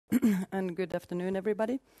and good afternoon,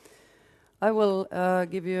 everybody. I will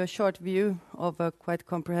give you a short view of a quite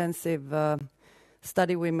comprehensive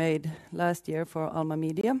study we made last year for Alma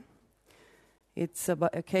Media. It's about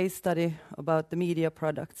a case study about the media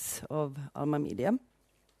products of Alma Media.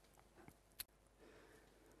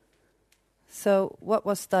 So what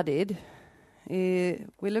was studied? We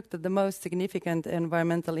looked at the most significant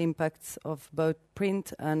environmental impacts of both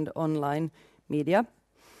print and online media.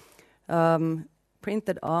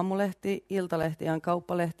 Printed Aamulehti, Iltalehti and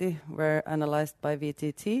Kauppalehti were analysed by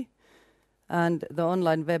VTT, and the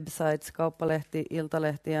online websites Kauppalehti,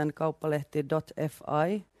 Iltalehti and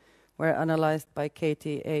Kauppalehti.fi were analysed by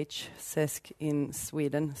KTH CESC in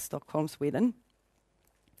Sweden, Stockholm, Sweden.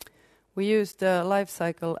 We used life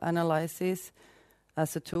cycle analysis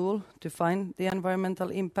as a tool to find the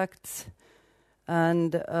environmental impacts,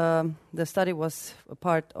 and the study was a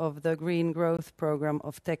part of the Green Growth Program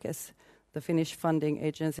of Tekes, the Finnish funding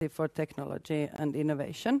agency for technology and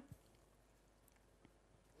innovation.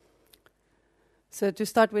 So to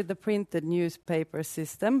start with the printed newspaper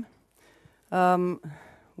system,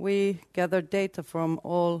 we gathered data from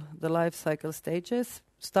all the life cycle stages,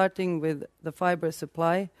 starting with the fiber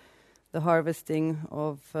supply, the harvesting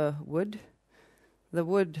of wood, the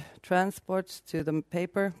wood transports to the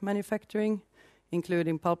paper manufacturing,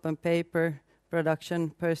 including pulp and paper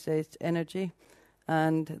production, purchased energy,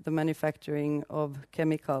 and the manufacturing of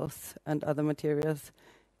chemicals and other materials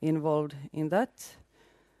involved in that.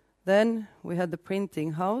 Then we had the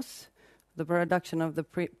printing house, the production of the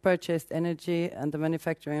purchased energy and the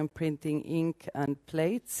manufacturing and printing ink and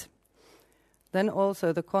plates. Then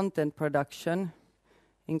also the content production,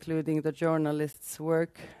 including the journalists'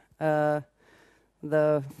 work, the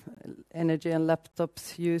energy and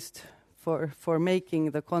laptops used for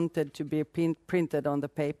making the content to be printed on the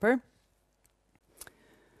paper.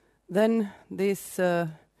 Then this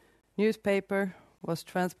newspaper was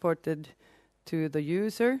transported to the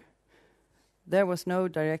user. There was no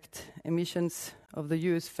direct emissions of the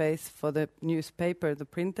use phase for the newspaper, the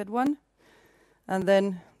printed one. And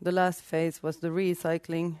then the last phase was the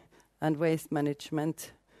recycling and waste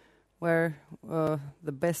management, where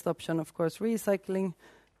the best option, of course, recycling,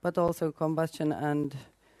 but also combustion, and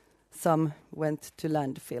some went to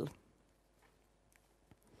landfill.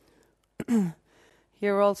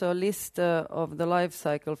 Here also a list of the life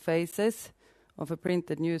cycle phases of a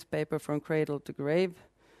printed newspaper from cradle to grave.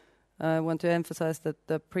 I want to emphasize that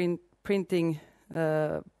the printing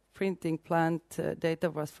plant data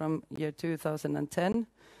was from year 2010,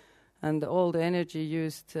 and all the energy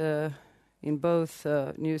used in both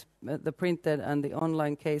the printed and the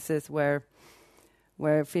online cases were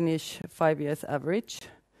Finnish 5 years average.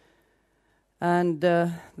 And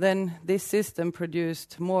then this system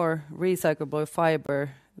produced more recyclable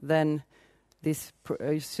fiber than this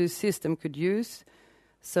system could use.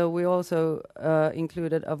 So we also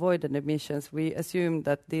included avoided emissions. We assumed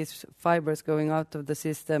that these fibers going out of the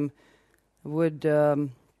system would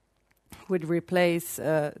replace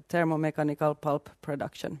thermomechanical pulp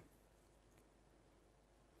production.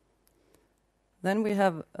 Then we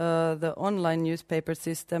have the online newspaper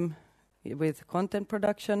system with content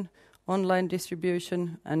production, online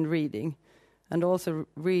distribution and reading, and also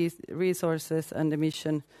resources and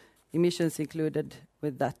emissions included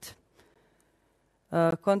with that.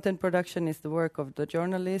 Content production is the work of the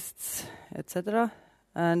journalists, etc.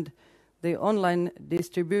 And the online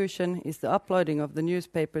distribution is the uploading of the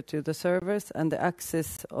newspaper to the servers and the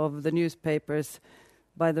access of the newspapers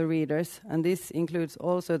by the readers. And this includes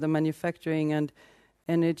also the manufacturing and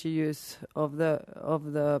energy use of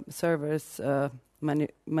the servers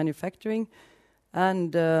manufacturing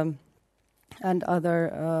and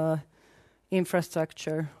other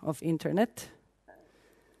infrastructure of internet.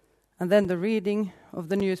 And then the reading of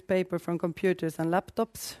the newspaper from computers and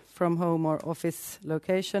laptops from home or office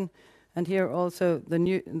location. And here also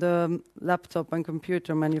the laptop and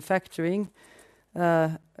computer manufacturing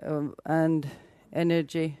and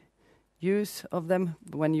energy use of them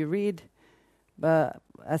when you read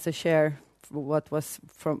as a share for what was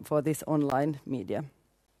for this online media.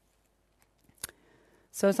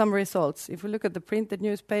 So some results. If we look at the printed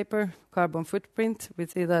newspaper carbon footprint, we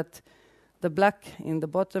see that the black in the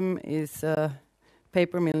bottom is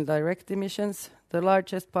paper mill direct emissions. The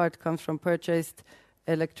largest part comes from purchased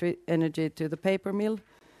energy to the paper mill.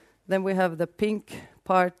 Then we have the pink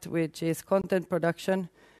part, which is content production,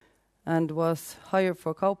 and was higher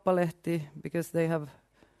for Kauppalehti because they have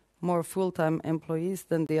more full-time employees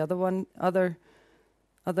than the other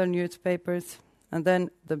newspapers. And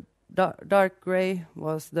then the dark gray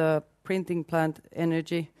was the printing plant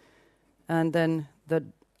energy, and then the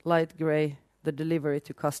light gray the delivery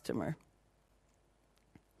to customer.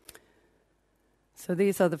 So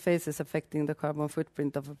these are the phases affecting the carbon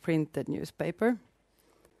footprint of a printed newspaper.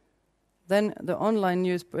 Then the online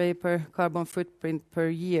newspaper carbon footprint per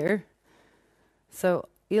year. So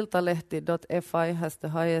Iltalehti.fi has the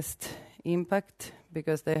highest impact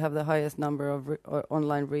because they have the highest number of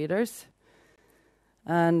online readers.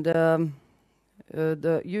 And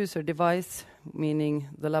the user device, meaning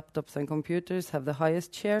the laptops and computers, have the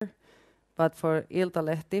highest share. But for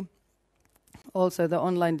Iltalehti, also the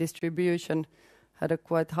online distribution had a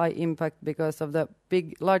quite high impact because of the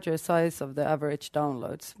larger size of the average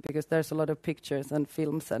downloads, because there's a lot of pictures and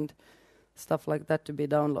films and stuff like that to be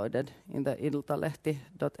downloaded in the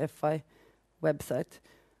Iltalehti.fi website.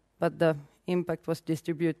 But the impact was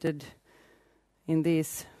distributed in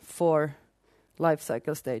these 4 life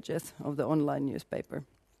cycle stages of the online newspaper.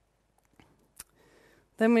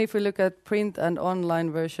 Then if we look at print and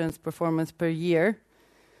online versions performance per year,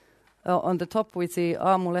 on the top we see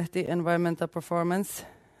Aamulehti environmental performance,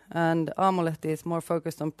 and Aamulehti is more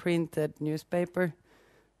focused on printed newspaper,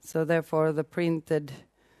 so therefore the printed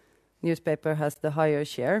newspaper has the higher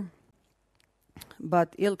share.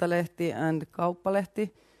 But Iltalehti and Kauppalehti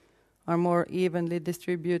are more evenly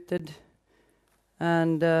distributed,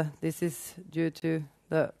 and this is due to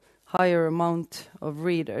the higher amount of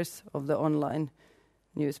readers of the online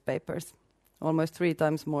newspapers. Almost 3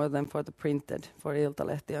 times more than for the printed, for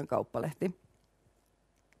Iltalehti and Kauppalehti.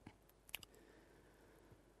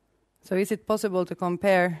 So is it possible to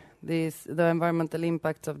compare the environmental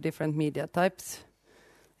impacts of different media types?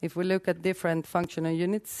 If we look at different functional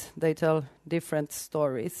units, they tell different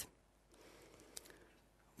stories.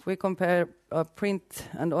 If we compare print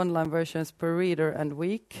and online versions per reader and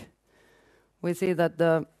week, we see that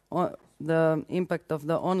the impact of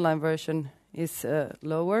the online version is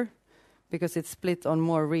lower, because it's split on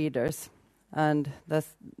more readers, and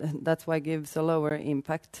that's why it gives a lower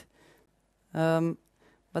impact.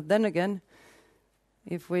 But then again,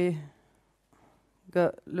 if we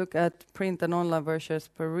look at print and online versions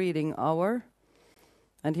per reading hour,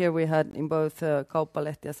 and here we had in both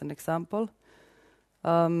Kauppalehti as an example,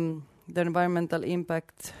 the environmental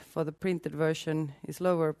impact for the printed version is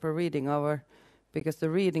lower per reading hour, because the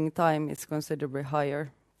reading time is considerably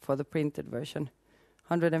higher for the printed version.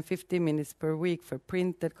 150 minutes per week for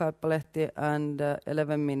printed Kauppalehti and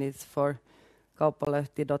 11 minutes for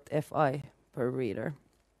Kauppalehti.fi per reader.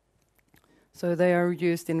 So they are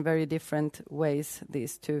used in very different ways,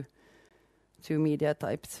 these two media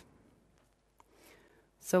types.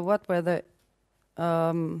 So what were the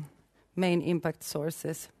main impact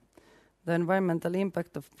sources? The environmental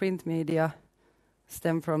impact of print media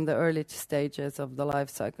stem from the early stages of the life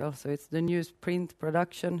cycle. So it's the newsprint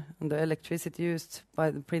production and the electricity used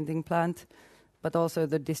by the printing plant, but also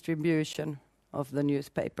the distribution of the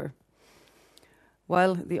newspaper.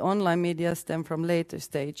 While the online media stem from later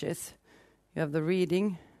stages, you have the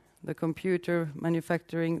reading, the computer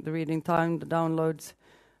manufacturing, the reading time, the downloads,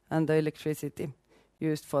 and the electricity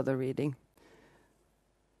used for the reading.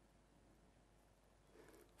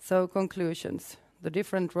 So conclusions. The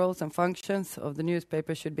different roles and functions of the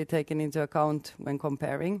newspaper should be taken into account when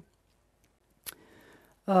comparing.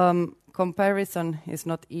 Comparison is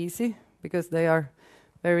not easy because they are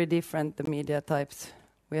very different, the media types.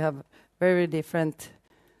 We have very different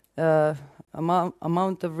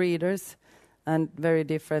amount of readers and very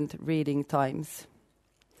different reading times.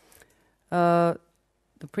 The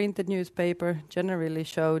printed newspaper generally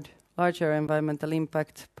showed larger environmental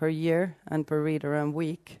impact per year and per reader and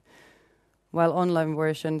week, while online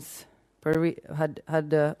versions had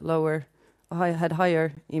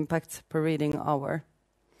higher impacts per reading hour.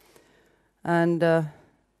 And the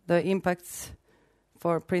impacts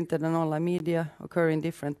for printed and online media occur in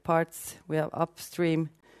different parts. We have upstream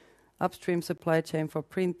supply chain for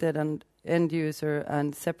printed and end user,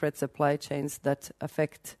 and separate supply chains that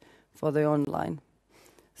affect for the online.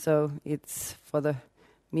 So it's for the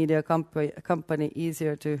media company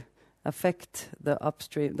easier to affect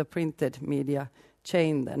the printed media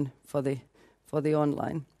chain than for the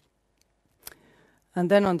online. And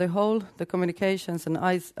then on the whole, the communications and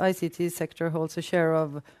ICT sector holds a share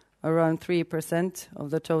of around 3%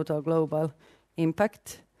 of the total global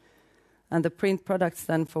impact, and the print products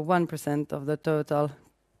stand for 1% of the total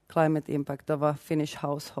climate impact of a Finnish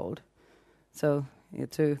household. So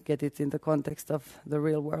to get it in the context of the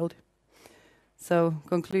real world. So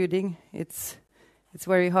concluding, it's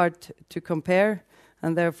very hard to compare,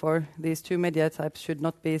 and therefore these two media types should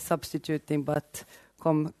not be substituting but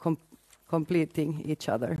completing each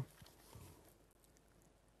other.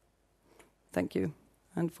 Thank you.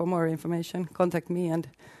 And for more information, contact me and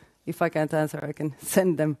if I can't answer, I can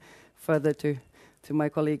send them further to my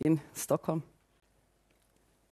colleague in Stockholm.